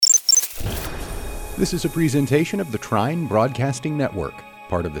This is a presentation of the Trine Broadcasting Network,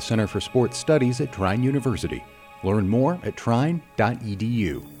 part of the Center for Sports Studies at Trine University. Learn more at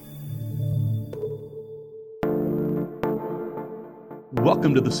trine.edu.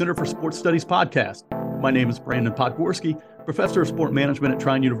 Welcome to the Center for Sports Studies podcast. My name is Brandon Podgorski, professor of sport management at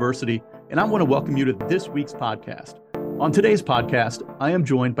Trine University, and I want to welcome you to this week's podcast. On today's podcast, I am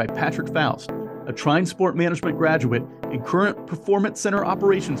joined by Patrick Faust, a Trine Sport Management graduate and current Performance Center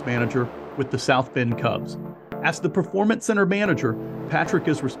Operations Manager with the South Bend Cubs. As the Performance Center Manager, Patrick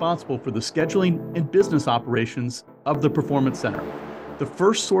is responsible for the scheduling and business operations of the Performance Center. The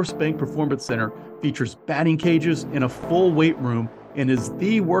First Source Bank Performance Center features batting cages and a full weight room and is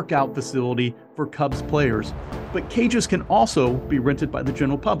the workout facility for Cubs players, but cages can also be rented by the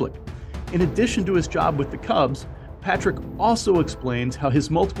general public. In addition to his job with the Cubs, Patrick also explains how his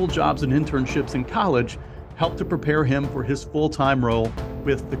multiple jobs and internships in college helped to prepare him for his full-time role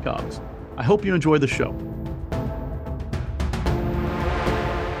with the Cubs. I hope you enjoy the show.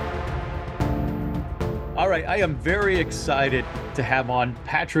 All right, I am very excited to have on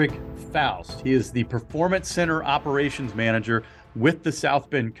Patrick Faust. He is the Performance Center Operations Manager with the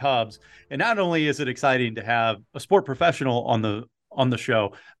South Bend Cubs. And not only is it exciting to have a sport professional on the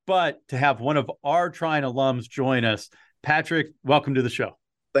show, but to have one of our Trine alums join us. Patrick, welcome to the show.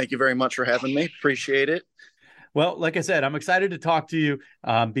 Thank you very much for having me. Appreciate it. Well, like I said, I'm excited to talk to you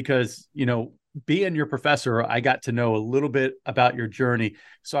because, being your professor, I got to know a little bit about your journey.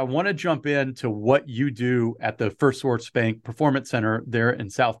 So I want to jump into what you do at the First Source Bank Performance Center there in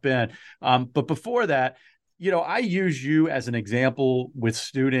South Bend. But before that, I use you as an example with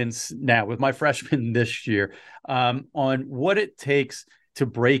students now, with my freshmen this year, on what it takes to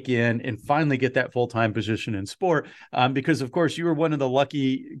break in and finally get that full-time position in sport. Because of course you were one of the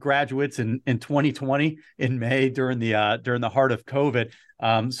lucky graduates in 2020 in May during the heart of COVID.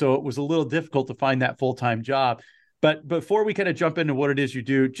 So it was a little difficult to find that full-time job. But before we kind of jump into what it is you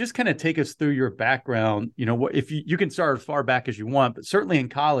do, just kind of take us through your background. If you can start as far back as you want, but certainly in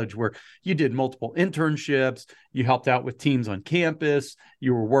college where you did multiple internships, you helped out with teams on campus,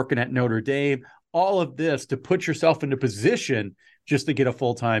 you were working at Notre Dame, all of this to put yourself into position just to get a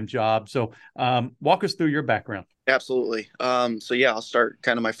full-time job. So walk us through your background. Absolutely. I'll start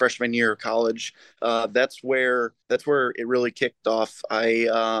kind of my freshman year of college. That's where it really kicked off. I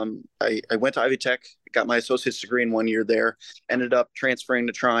went to Ivy Tech, got my associate's degree in 1 year there, ended up transferring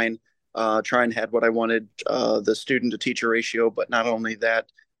to Trine. Trine had what I wanted, the student to teacher ratio, but not only that,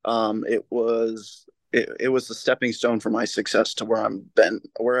 it was the stepping stone for my success to where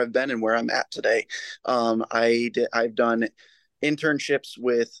I've been and where I'm at today. I've done internships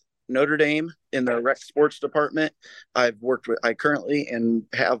with Notre Dame in the rec sports department. I currently and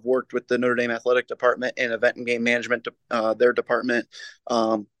have worked with the Notre Dame athletic department and event and game management, their department.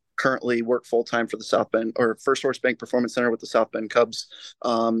 Currently work full-time for the South Bend or First Source Bank Performance Center with the South Bend Cubs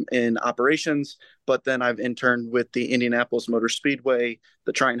in operations. But then I've interned with the Indianapolis Motor Speedway,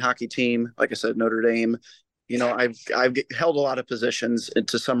 the Trine hockey team, like I said, Notre Dame. I've held a lot of positions. And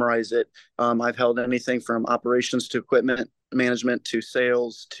to summarize it, I've held anything from operations to equipment management to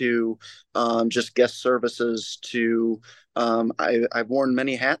sales to just guest services to I've worn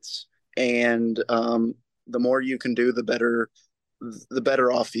many hats, and the more you can do, the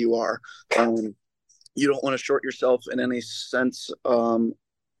better off you are. You don't want to short yourself in any sense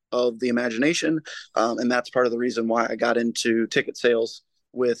of the imagination, and that's part of the reason why I got into ticket sales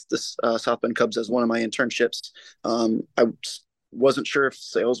with the South Bend Cubs as one of my internships. I wasn't sure if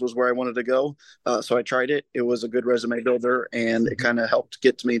sales was where I wanted to go, so I tried it. It was a good resume builder, and it kind of helped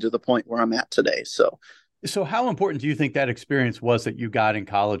get me to the point where I'm at today. So how important do you think that experience was that you got in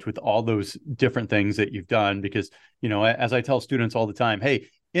college with all those different things that you've done? Because, as I tell students all the time, hey,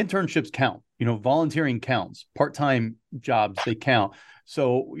 internships count, volunteering counts, part-time jobs, they count.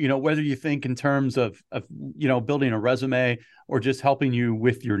 So, whether you think in terms of building a resume or just helping you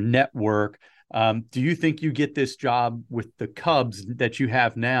with your network, do you think you get this job with the Cubs that you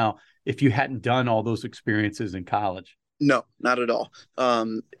have now if you hadn't done all those experiences in college? No, not at all.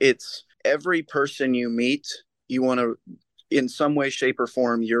 It's every person you meet, you want to, in some way, shape, or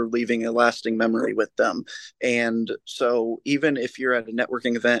form, you're leaving a lasting memory with them. And so even if you're at a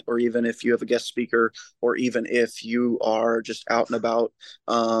networking event, or even if you have a guest speaker, or even if you are just out and about,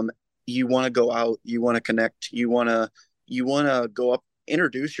 you want to go out, you want to connect, you want to go up,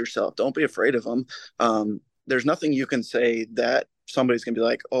 introduce yourself. Don't be afraid of them. There's nothing you can say that somebody's going to be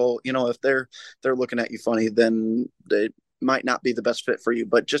like, oh, if they're looking at you funny, then they might not be the best fit for you.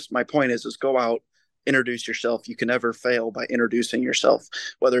 But just my point is go out, introduce yourself. You can never fail by introducing yourself,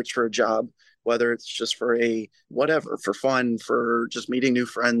 whether it's for a job, whether it's just for a whatever, for fun, for just meeting new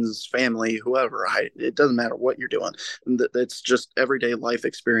friends, family, whoever. It doesn't matter what you're doing. It's just everyday life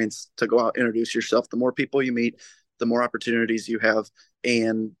experience to go out, introduce yourself. The more people you meet, the more opportunities you have.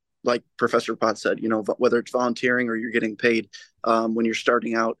 And like Professor Pod said, whether it's volunteering or you're getting paid, when you're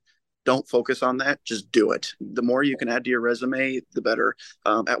starting out, don't focus on that. Just do it. The more you can add to your resume, the better.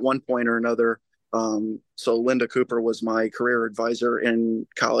 At one point or another, so Linda Cooper was my career advisor in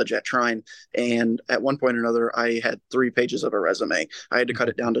college at Trine. And at one point or another, I had 3 pages of a resume. I had to cut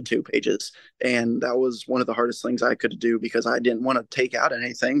it down to 2 pages. And that was one of the hardest things I could do because I didn't want to take out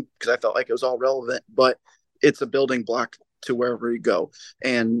anything because I felt like it was all relevant, but it's a building block to wherever you go.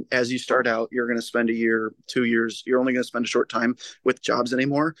 And as you start out, you're going to spend a year, 2 years. You're only going to spend a short time with jobs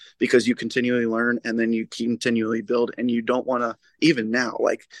anymore because you continually learn and then you continually build. And you don't want to, even now,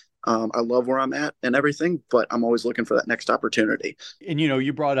 like, I love where I'm at and everything, but I'm always looking for that next opportunity. And,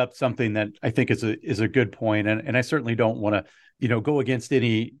 you brought up something that I think is a good point. And I certainly don't want to, go against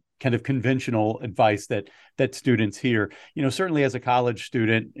any kind of conventional advice that students hear. Certainly as a college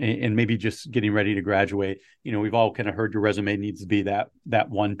student and maybe just getting ready to graduate, we've all kind of heard your resume needs to be that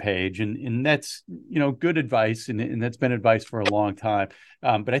 1 page, and that's good advice, and that's been advice for a long time.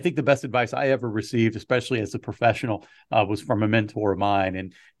 But I think the best advice I ever received, especially as a professional, was from a mentor of mine,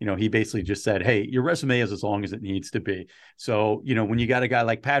 and he basically just said, "Hey, your resume is as long as it needs to be." So when you got a guy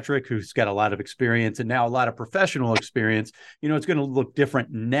like Patrick who's got a lot of experience and now a lot of professional experience, it's going to look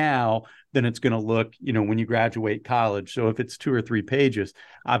different now than it's going to look, when you graduate college. So if it's 2 or 3 pages,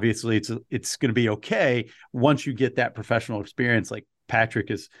 obviously it's going to be okay once you get that professional experience like Patrick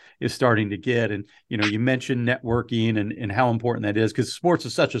is starting to get. And, you mentioned networking and how important that is because sports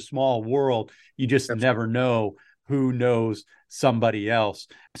is such a small world. You just never know who knows somebody else.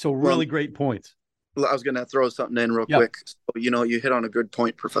 So really great points. I was going to throw something in real quick. So, you hit on a good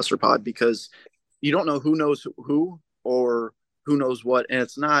point, Professor Pod, because you don't know who knows who or who knows what. And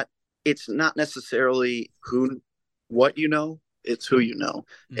it's not necessarily what it's who you know.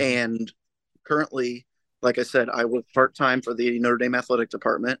 Mm-hmm. And currently, like I said, I work part-time for the Notre Dame athletic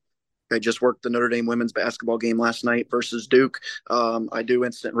department. I just worked the Notre Dame women's basketball game last night versus Duke. I do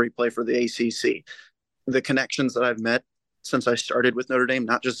instant replay for the ACC. The connections that I've met since I started with Notre Dame,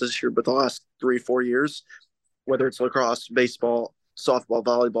 not just this year, but the last 3-4 years, whether it's lacrosse, baseball, softball,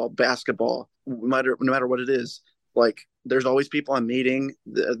 volleyball, basketball, no matter what it is, like there's always people I'm meeting,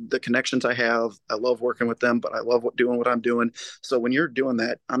 the connections I have. I love working with them, but I love doing what I'm doing. So when you're doing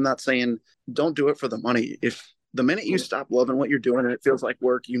that, I'm not saying don't do it for the money. If the minute you stop loving what you're doing and it feels like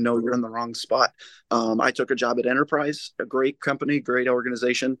work, you're in the wrong spot. I took a job at Enterprise, a great company, great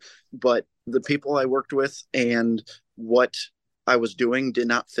organization, but the people I worked with and what I was doing did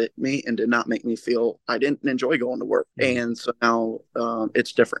not fit me and did not make me feel I didn't enjoy going to work. Mm-hmm. And so now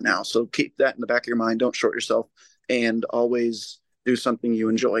it's different now. So keep that in the back of your mind. Don't short yourself and always do something you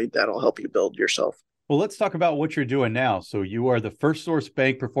enjoy. That'll help you build yourself. Well, let's talk about what you're doing now. So you are the First Source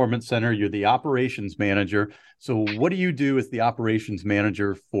Bank Performance Center. You're the operations manager. So what do you do as the operations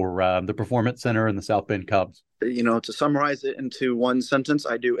manager for the Performance Center and the South Bend Cubs? To summarize it into one sentence,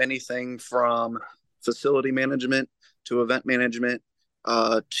 I do anything from facility management to event management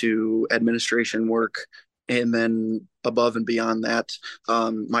to administration work. And then above and beyond that,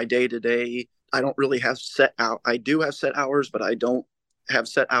 my day-to-day, I don't really have set out. I do have set hours, but I don't have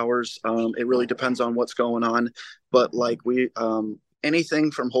set hours. It really depends on what's going on. But like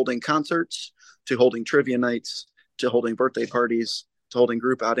anything from holding concerts to holding trivia nights to holding birthday parties to holding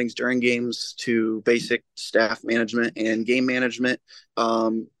group outings during games to basic staff management and game management.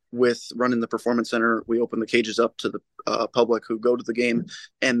 With running the Performance Center, we open the cages up to the public who go to the game.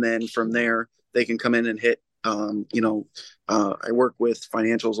 And then from there, they can come in and hit. I work with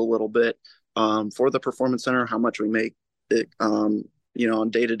financials a little bit for the Performance Center, how much we make it, on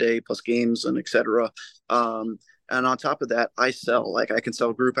day to day plus games and et cetera. And on top of that, I sell. Like I can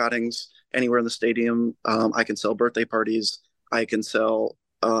sell group outings anywhere in the stadium. I can sell birthday parties. I can sell.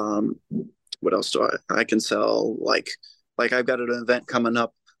 What else do I can sell? Like I've got an event coming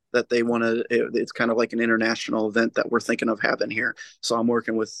up that they want to. It's kind of like an international event that we're thinking of having here. So I'm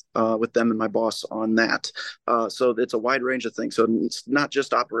working with them and my boss on that. So it's a wide range of things. So it's not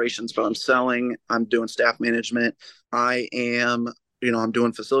just operations, but I'm selling. I'm doing staff management. I am. I'm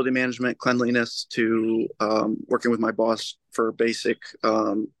doing facility management, cleanliness, to working with my boss for basic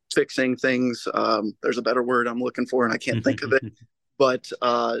fixing things. There's a better word I'm looking for, and I can't think of it. But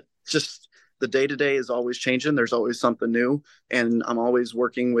just the day-to-day is always changing. There's always something new. And I'm always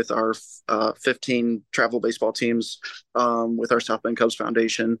working with our 15 travel baseball teams with our South Bend Cubs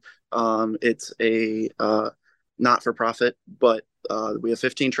Foundation. It's a not-for-profit, but We have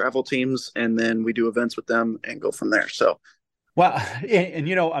 15 travel teams, and then we do events with them and go from there. So, well, and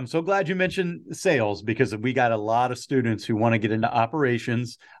I'm so glad you mentioned sales, because we got a lot of students who want to get into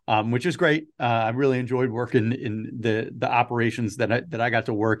operations, which is great. I really enjoyed working in the operations that I got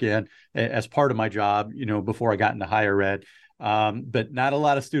to work in as part of my job, before I got into higher ed. But not a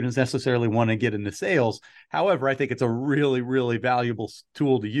lot of students necessarily want to get into sales. However, I think it's a really, really valuable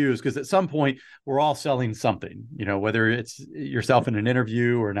tool to use, because at some point we're all selling something, whether it's yourself in an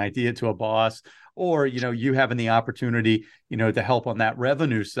interview or an idea to a boss, or, you having the opportunity, to help on that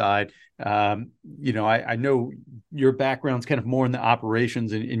revenue side. I know your background's kind of more in the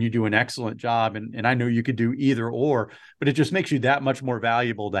operations, and you do an excellent job. And I know you could do either or, but it just makes you that much more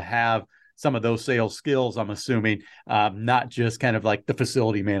valuable to have some of those sales skills, I'm assuming, not just kind of like the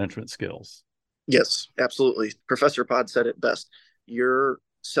facility management skills. Yes, absolutely. Professor Pod said it best. You're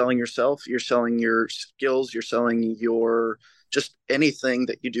selling yourself, you're selling your skills, you're selling your just anything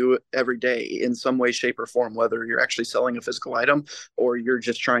that you do every day in some way, shape, or form, whether you're actually selling a physical item or you're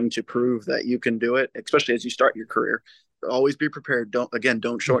just trying to prove that you can do it, especially as you start your career. Always be prepared.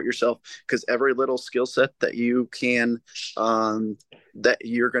 Don't short yourself, because every little skill set that you can, that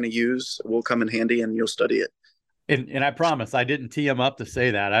you're going to use will come in handy, and you'll study it. And I promise I didn't tee him up to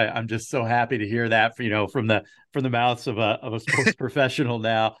say that. I'm just so happy to hear that, from the mouths of a sports professional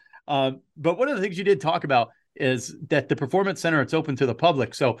now. But one of the things you did talk about is that the Performance Center, it's open to the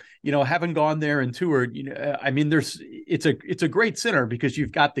public. So, having gone there and toured, it's a great center, because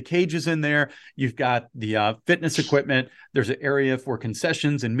you've got the cages in there, you've got the fitness equipment, there's an area for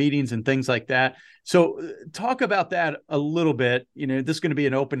concessions and meetings and things like that. So talk about that a little bit. This is going to be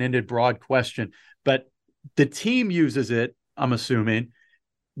an open-ended, broad question, but the team uses it, I'm assuming.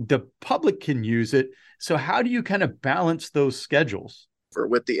 The public can use it. So how do you kind of balance those schedules?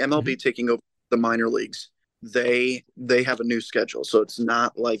 With the MLB taking over the minor leagues, they have a new schedule, so it's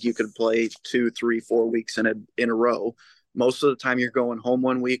not like you could play 2, 3, 4 weeks in a row. Most of the time you're going home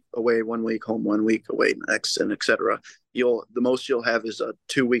 1 week, away 1 week, home 1 week, away next, and etc. The most you'll have is a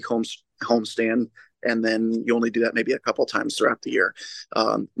 2-week home stand, and then you only do that maybe a couple times throughout the year.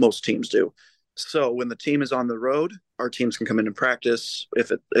 Most teams do. So when the team is on the road, our teams can come in and practice.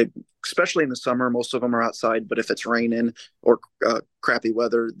 Especially in the summer, most of them are outside. But if it's raining or crappy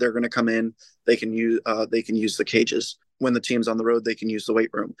weather, they're going to come in. They can use the cages. When the team's on the road, they can use the weight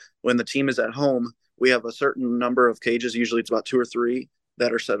room. When the team is at home, we have a certain number of cages. Usually, it's about 2 or 3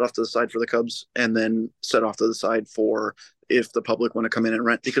 that are set off to the side for the Cubs, and then set off to the side for if the public want to come in and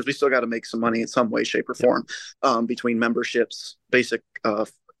rent, because we still got to make some money in some way, shape, or form, between memberships, basic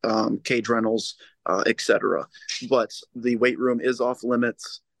cage rentals, etc. But the weight room is off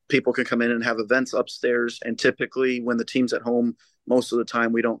limits. People can come in and have events upstairs. And typically when the team's at home, most of the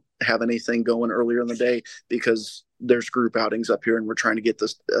time we don't have anything going earlier in the day, because there's group outings up here and we're trying to get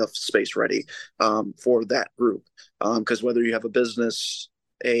this space ready for that group. Because whether you have a business,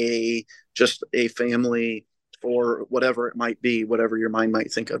 just a family, or whatever it might be, whatever your mind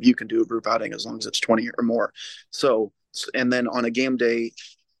might think of, you can do a group outing as long as it's 20 or more. So, and then on a game day,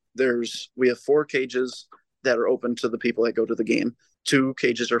 we have 4 cages that are open to the people that go to the game. 2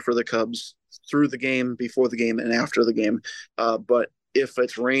 cages are for the Cubs through the game, before the game, and after the game. But if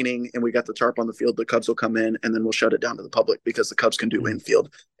it's raining and we got the tarp on the field, the Cubs will come in, and then we'll shut it down to the public, because the Cubs can do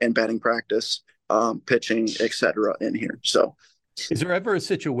infield and batting practice, pitching, etc. in here. So is there ever a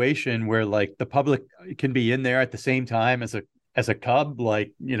situation where like the public can be in there at the same time as a Cub,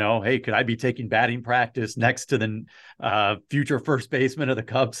 like, hey, could I be taking batting practice next to the future first baseman of the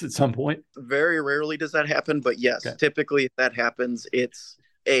Cubs at some point? Very rarely does that happen, but yes, okay. Typically if that happens, it's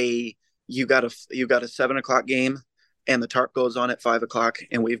you got a 7:00 game, and the tarp goes on at 5:00,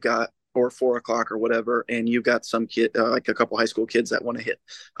 and we've got, or 4:00 or whatever, and you've got some kid, like a couple high school kids that want to hit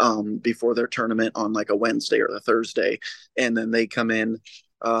before their tournament on like a Wednesday or a Thursday, and then they come in,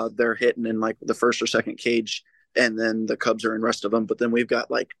 they're hitting in like the first or second cage, and then the Cubs are in rest of them. But then we've got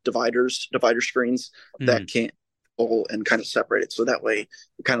like divider screens that can't pull and kind of separate it. So that way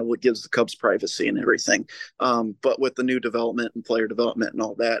it kind of what gives the Cubs privacy and everything. But with the new development and player development and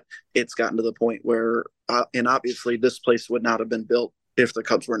all that, it's gotten to the point where, and obviously this place would not have been built if the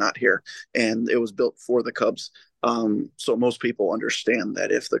Cubs were not here, and it was built for the Cubs. So most people understand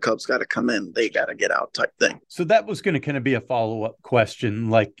that if the Cubs got to come in, they got to get out type thing. So that was going to kind of be a follow-up question.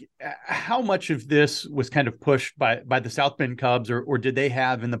 Like, how much of this was kind of pushed by the South Bend Cubs, or did they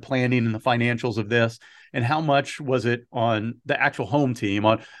have in the planning and the financials of this? And how much was it on the actual home team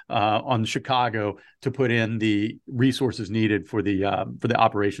on Chicago to put in the resources needed for the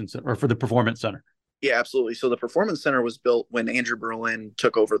operations or for the Performance Center? Yeah, absolutely. So the Performance Center was built when Andrew Berlin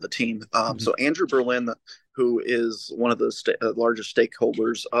took over the team. Mm-hmm. So Andrew Berlin, who is one of the largest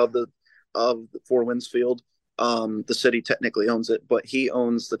stakeholders of the Four Winds Field, the city technically owns it, but he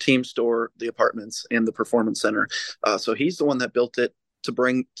owns the team store, the apartments, and the Performance Center. So he's the one that built it to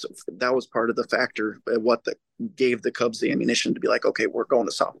bring. So that was part of the factor what gave the Cubs the ammunition to be like, okay, we're going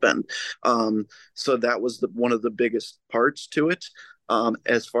to South Bend. So that was one of the biggest parts to it,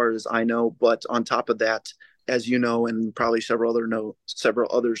 as far as I know. But on top of that, as you know, and probably several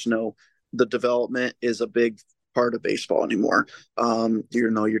others know, the development is a big part of baseball anymore.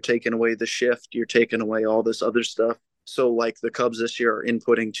 You're taking away the shift, you're taking away all this other stuff. So like the Cubs this year are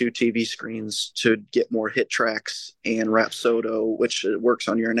inputting 2 TV screens to get more hit tracks and Rapsodo, which works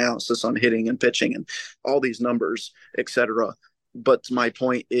on your analysis on hitting and pitching and all these numbers, etc. But my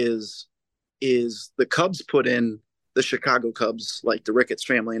point is the Cubs put in the Chicago Cubs, like the Ricketts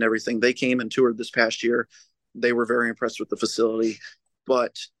family and everything. They came and toured this past year. They were very impressed with the facility,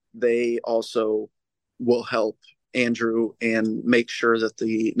 but they also will help Andrew and make sure that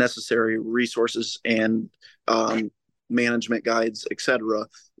the necessary resources and management guides, etc.,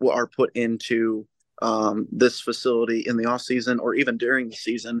 are put into this facility in the off season or even during the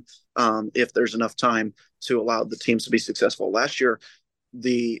season, if there's enough time to allow the teams to be successful. Last year,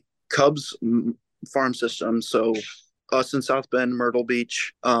 the Cubs farm system, so us in South Bend, Myrtle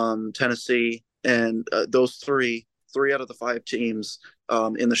Beach, Tennessee, and those three out of the 5 teams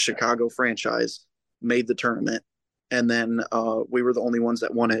in the Chicago franchise made the tournament. And then we were the only ones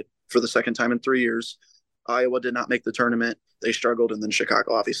that won it for the second time in 3 years. Iowa did not make the tournament. They struggled. And then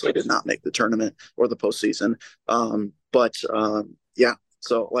Chicago obviously did not make the tournament or the postseason. Yeah.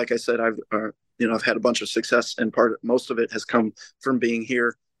 So like I said, I've had a bunch of success, and most of it has come from being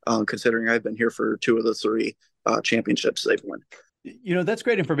here, considering I've been here for 2 of the 3 championships they've won. That's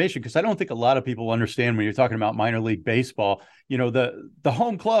great information, because I don't think a lot of people understand when you're talking about minor league baseball, the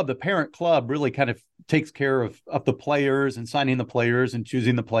home club, the parent club really kind of takes care of the players and signing the players and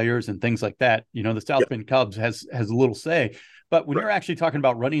choosing the players and things like that. The South Bend Cubs has a little say, but when you're actually talking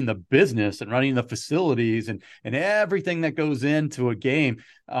about running the business and running the facilities and everything that goes into a game,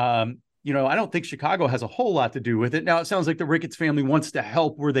 I don't think Chicago has a whole lot to do with it. Now, it sounds like the Ricketts family wants to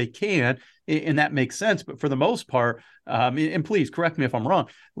help where they can, and that makes sense. But for the most part, and please correct me if I'm wrong,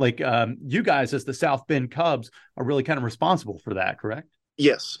 you guys as the South Bend Cubs are really kind of responsible for that, correct?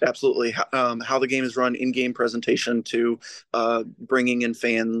 Yes, absolutely. How the game is run, in-game presentation to bringing in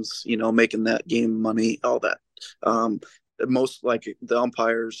fans, making that game money, all that. Most like the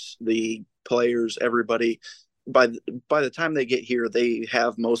umpires, the players, everybody, by the time they get here, they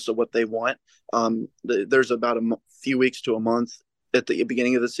have most of what they want. There's about a few weeks to a month at the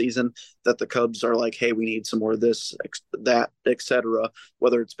beginning of the season that the Cubs are like, hey, we need some more of this, that, etc.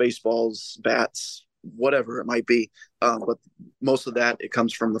 Whether it's baseballs, bats, whatever it might be. But most of that, it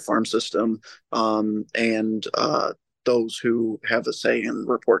comes from the farm system, and those who have a say and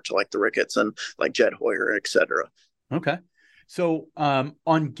report to like the Ricketts and like Jed Hoyer, etc. Okay. So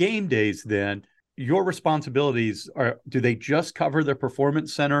on game days then, your responsibilities do they just cover the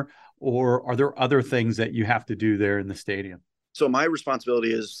Performance Center, or are there other things that you have to do there in the stadium? So my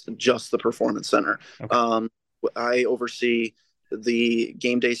responsibility is just the Performance Center. Okay. I oversee the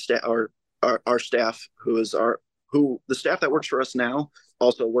game day staff, or our staff, the staff that works for us now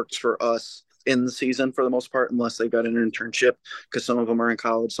also works for us in the season for the most part, unless they've got an internship, because some of them are in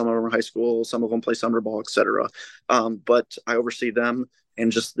college, some of them are in high school, some of them play summer ball, etc. But I oversee them and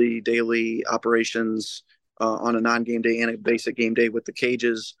just the daily operations on a non-game day and a basic game day with the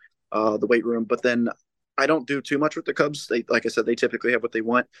cages, the weight room. But then I don't do too much with the Cubs. Like I said, they typically have what they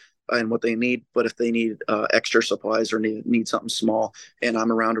want and what they need. But if they need extra supplies or need something small, and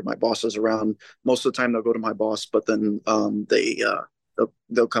I'm around or my boss is around, most of the time they'll go to my boss. But then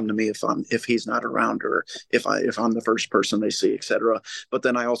they'll come to me if he's not around, or if I'm the first person they see, etc. But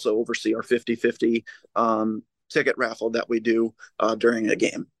then I also oversee our 50-50 ticket raffle that we do during a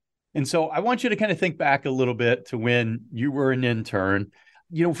game. And so I want you to kind of think back a little bit to when you were an intern.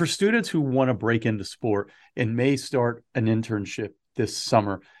 For students who want to break into sport and may start an internship this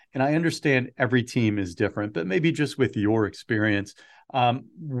summer, and I understand every team is different, but maybe just with your experience,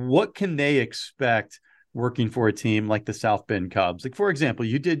 what can they expect working for a team like the South Bend Cubs? Like, for example,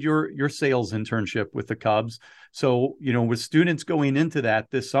 you did your sales internship with the Cubs. So, with students going into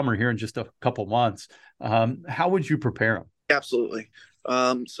that this summer here in just a couple months, how would you prepare them? Absolutely.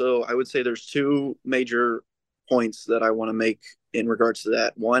 So I would say there's 2 major points that I want to make in regards to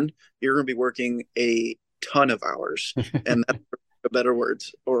that. One, you're going to be working a ton of hours, and that's better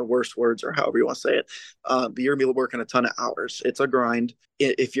words or worse words, or however you want to say it. But you're going to be working a ton of hours. It's a grind.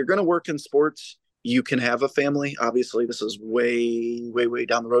 If you're going to work in sports, you can have a family. Obviously, this is way, way, way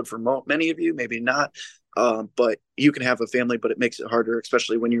down the road for many of you, maybe not. But you can have a family, but it makes it harder,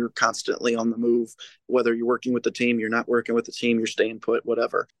 especially when you're constantly on the move. Whether you're working with the team, you're not working with the team, you're staying put,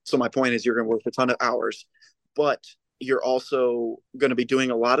 whatever. So my point is, you're going to work a ton of hours, but you're also going to be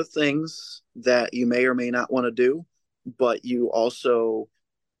doing a lot of things that you may or may not want to do. But you also,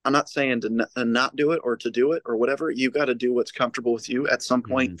 I'm not saying to not do it or to do it or whatever. You got to do what's comfortable with you. At some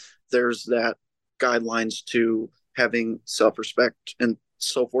point, there's that guidelines to having self-respect and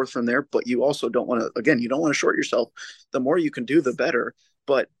so forth from there. But you also don't want to, again, you don't want to short yourself. The more you can do, the better.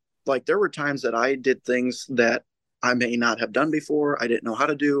 But like, there were times that I did things that I may not have done before. I didn't know how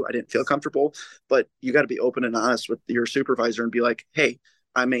to do. I didn't feel comfortable. But you got to be open and honest with your supervisor and be like, hey,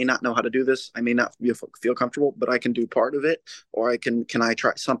 I may not know how to do this. I may not feel comfortable, but I can do part of it, or can I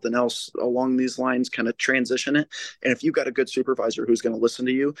try something else along these lines, kind of transition it. And if you've got a good supervisor who's going to listen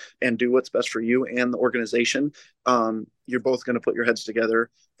to you and do what's best for you and the organization, you're both going to put your heads together,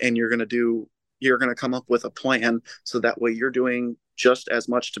 and you're going to come up with a plan. So that way you're doing just as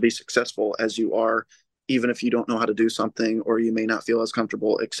much to be successful as you are, even if you don't know how to do something, or you may not feel as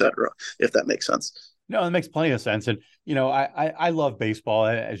comfortable, etc., if that makes sense. No, it makes plenty of sense. And, I love baseball,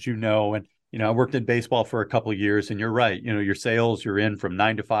 as you know, and, I worked in baseball for a couple of years, and you're right. Your sales, you're in from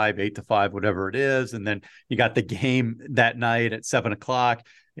 9 to 5, 8 to 5, whatever it is. And then you got the game that night at 7:00,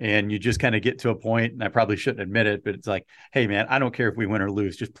 and you just kind of get to a point, and I probably shouldn't admit it, but it's like, hey man, I don't care if we win or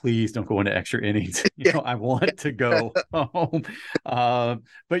lose, just please don't go into extra innings. I want to go home.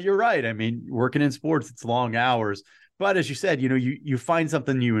 But you're right. I mean, working in sports, it's long hours. But as you said, you find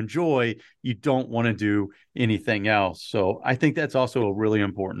something you enjoy, you don't want to do anything else. So I think that's also a really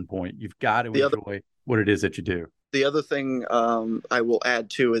important point. You've got to enjoy what it is that you do. The other thing I will add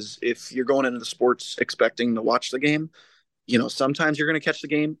too is, if you're going into the sports expecting to watch the game, sometimes you're going to catch the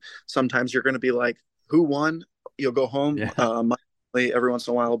game. Sometimes you're going to be like, who won? You'll go home. Yeah. Every once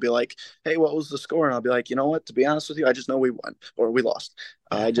in a while I'll be like, hey, what was the score? And I'll be like, you know what? To be honest with you, I just know we won or we lost.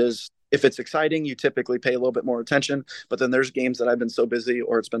 If it's exciting, you typically pay a little bit more attention. But then there's games that I've been so busy,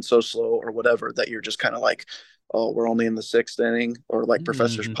 or it's been so slow or whatever, that you're just kind of like, oh, we're only in the 6th inning, or like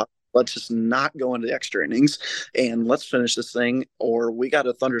Professor's Pop. Let's just not go into extra innings and let's finish this thing. Or we got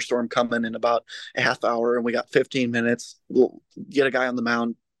a thunderstorm coming in about a half hour and we got 15 minutes. We'll get a guy on the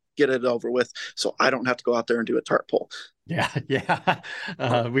mound, get it over with, so I don't have to go out there and do a tarp pull. Yeah.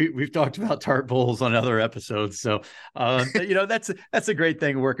 We've talked about tarp pulls on other episodes. So, that's a great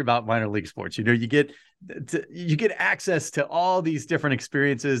thing working about minor league sports. You get access to all these different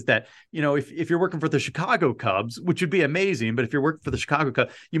experiences that, if you're working for the Chicago Cubs, which would be amazing, but if you're working for the Chicago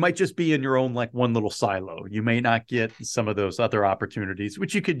Cubs, you might just be in your own, like, one little silo. You may not get some of those other opportunities,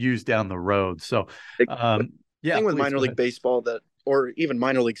 which you could use down the road. So, the thing with minor league baseball, or even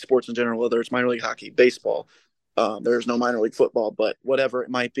minor league sports in general, whether it's minor league hockey, baseball, there's no minor league football, but whatever it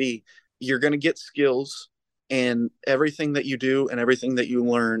might be, you're going to get skills, and everything that you do and everything that you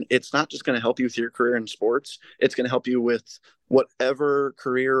learn, it's not just going to help you with your career in sports. It's going to help you with whatever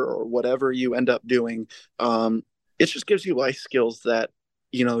career or whatever you end up doing. It just gives you life skills that,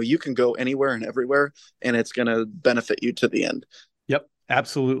 you can go anywhere and everywhere, and it's going to benefit you to the end. Yep.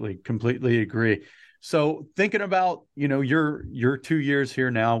 Absolutely. Completely agree. So thinking about, your 2 years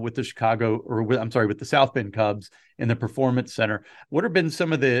here now with the with the South Bend Cubs in the Performance Center, what have been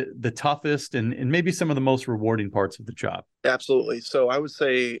some of the toughest and maybe some of the most rewarding parts of the job? Absolutely. So I would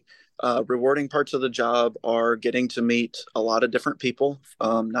say rewarding parts of the job are getting to meet a lot of different people,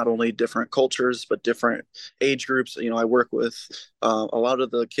 not only different cultures, but different age groups. I work with a lot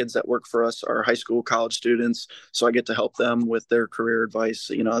of the kids that work for us are high school, college students. So I get to help them with their career advice.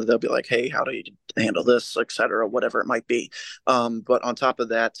 They'll be like, hey, how do you handle this, et cetera, whatever it might be. But on top of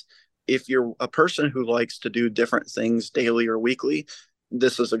that, if you're a person who likes to do different things daily or weekly,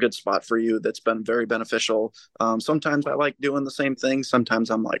 this is a good spot for you. That's been very beneficial. Sometimes I like doing the same thing. Sometimes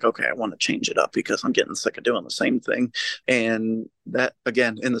I'm like, okay, I want to change it up because I'm getting sick of doing the same thing. And that,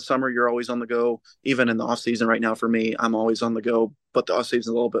 again, in the summer, you're always on the go. Even in the off season right now, for me, I'm always on the go, but the off season is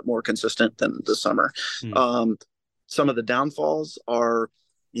a little bit more consistent than the summer. Some of the downfalls are,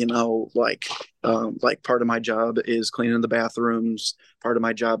 like part of my job is cleaning the bathrooms. Part of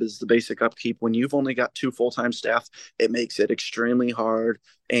my job is the basic upkeep. When you've only got 2 full-time staff, it makes it extremely hard.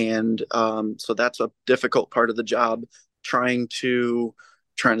 And so that's a difficult part of the job. Trying to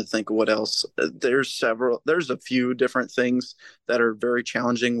think of what else. There's a few different things that are very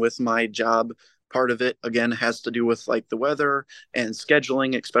challenging with my job. Part of it, again, has to do with like the weather and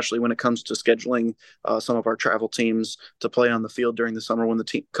scheduling, especially when it comes to scheduling some of our travel teams to play on the field during the summer when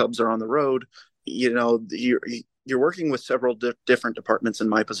the Cubs are on the road. you're working with several different departments in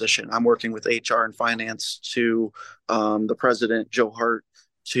my position. I'm working with HR and finance to the president, Joe Hart,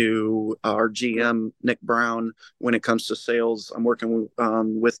 to our GM, Nick Brown, when it comes to sales. I'm working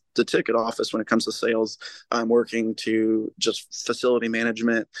with the ticket office when it comes to sales. I'm working to just facility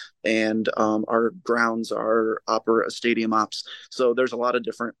management and our grounds, our stadium ops. So there's a lot of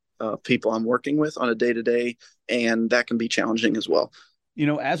different people I'm working with on a day-to-day, and that can be challenging as well.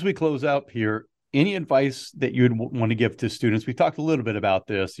 As we close out here, any advice that you would want to give to students? We talked a little bit about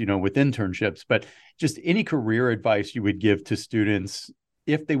this, with internships, but just any career advice you would give to students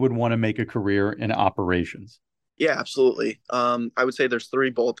if they would want to make a career in operations? Yeah, absolutely. I would say there's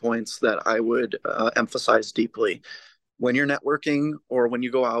 3 bullet points that I would emphasize deeply. When you're networking or when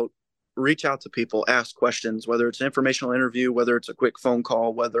you go out, reach out to people, ask questions, whether it's an informational interview, whether it's a quick phone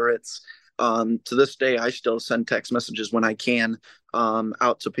call, whether it's to this day, I still send text messages when I can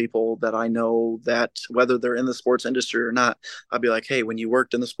out to people that I know, that whether they're in the sports industry or not, I'll be like, hey, when you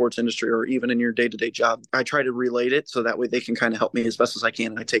worked in the sports industry or even in your day-to-day job, I try to relate it so that way they can kind of help me as best as I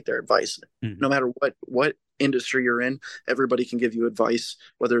can, and I take their advice. No matter what industry you're in, everybody can give you advice,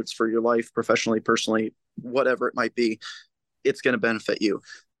 whether it's for your life, professionally, personally, whatever it might be, it's going to benefit you.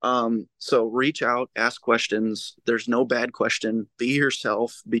 So reach out, ask questions. There's no bad question. Be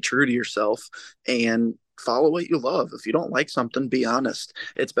yourself, be true to yourself, and follow what you love. If you don't like something, be honest.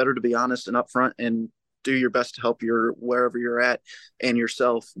 It's better to be honest and upfront and do your best to help wherever you're at and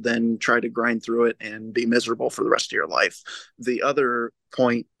yourself than try to grind through it and be miserable for the rest of your life. The other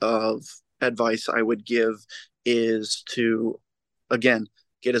point of advice I would give is to, again,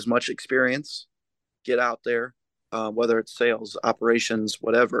 get as much experience, get out there, whether it's sales, operations,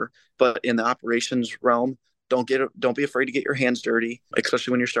 whatever. But in the operations realm, don't be afraid to get your hands dirty,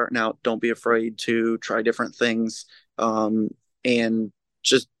 especially when you're starting out. Don't be afraid to try different things, and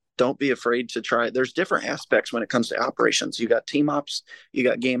just don't be afraid to try. There's different aspects when it comes to operations. You got team ops, you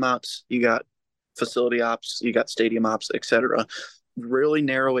got game ops, you got facility ops, you got stadium ops, etc. Really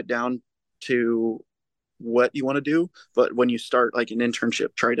narrow it down to what you want to do. But when you start like an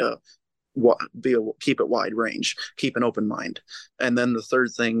internship, try to keep it wide range, keep an open mind. And then the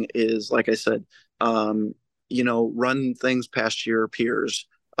third thing is, like I said, run things past your peers.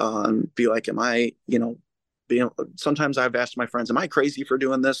 Be like, sometimes I've asked my friends, am I crazy for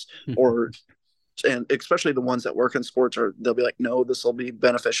doing this? And especially the ones that work in sports, they'll be like, no, this will be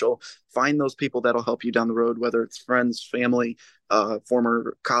beneficial. Find those people that'll help you down the road, whether it's friends, family,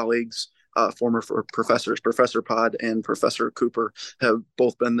 former colleagues, former professors. Professor Pod and Professor Cooper have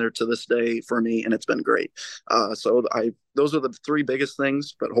both been there to this day for me, and it's been great. So those are the 3 biggest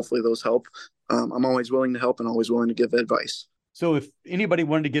things, but hopefully those help. I'm always willing to help and always willing to give advice. So if anybody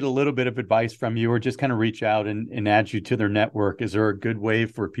wanted to get a little bit of advice from you or just kind of reach out and add you to their network, is there a good way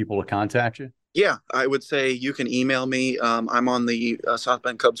for people to contact you? Yeah, I would say you can email me. I'm on the South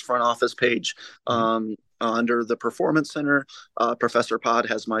Bend Cubs front office page. Under the Performance Center. Professor Pod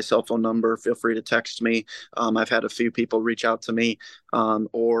has my cell phone number. Feel free to text me. I've had a few people reach out to me,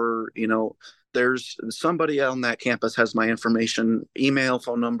 or there's somebody on that campus has my information, email,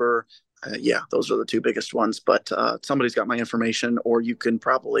 phone number. Those are the 2 biggest ones, but somebody's got my information, or you can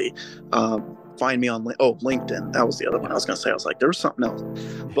probably find me on LinkedIn. That was the other one I was going to say. I was like, there was something else,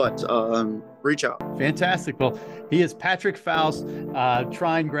 but reach out. Fantastic. Well, he is Patrick Faust,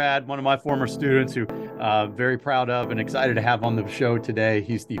 Trine grad, one of my former students who very proud of and excited to have on the show today.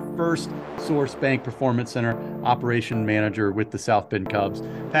 He's the first Source Bank Performance Center operation manager with the South Bend Cubs.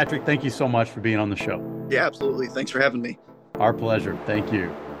 Patrick, thank you so much for being on the show. Yeah, absolutely. Thanks for having me. Our pleasure. Thank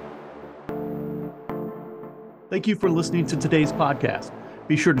you. Thank you for listening to today's podcast.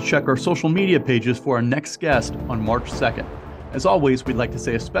 Be sure to check our social media pages for our next guest on March 2nd. As always, we'd like to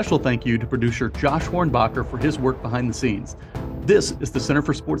say a special thank you to producer Josh Hornbacher for his work behind the scenes. This is the Center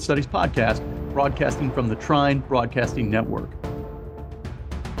for Sports Studies podcast, broadcasting from the Trine Broadcasting Network.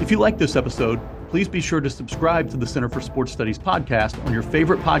 If you like this episode, please be sure to subscribe to the Center for Sports Studies podcast on your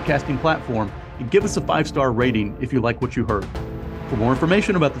favorite podcasting platform and give us a 5-star rating if you like what you heard. For more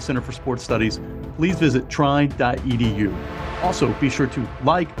information about the Center for Sports Studies, please visit trine.edu. Also, be sure to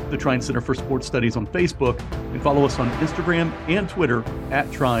like the Trine Center for Sports Studies on Facebook and follow us on Instagram and Twitter at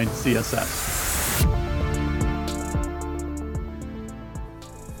TrineCSS.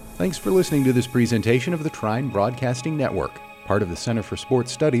 Thanks for listening to this presentation of the Trine Broadcasting Network, part of the Center for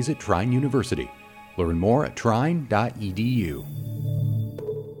Sports Studies at Trine University. Learn more at trine.edu.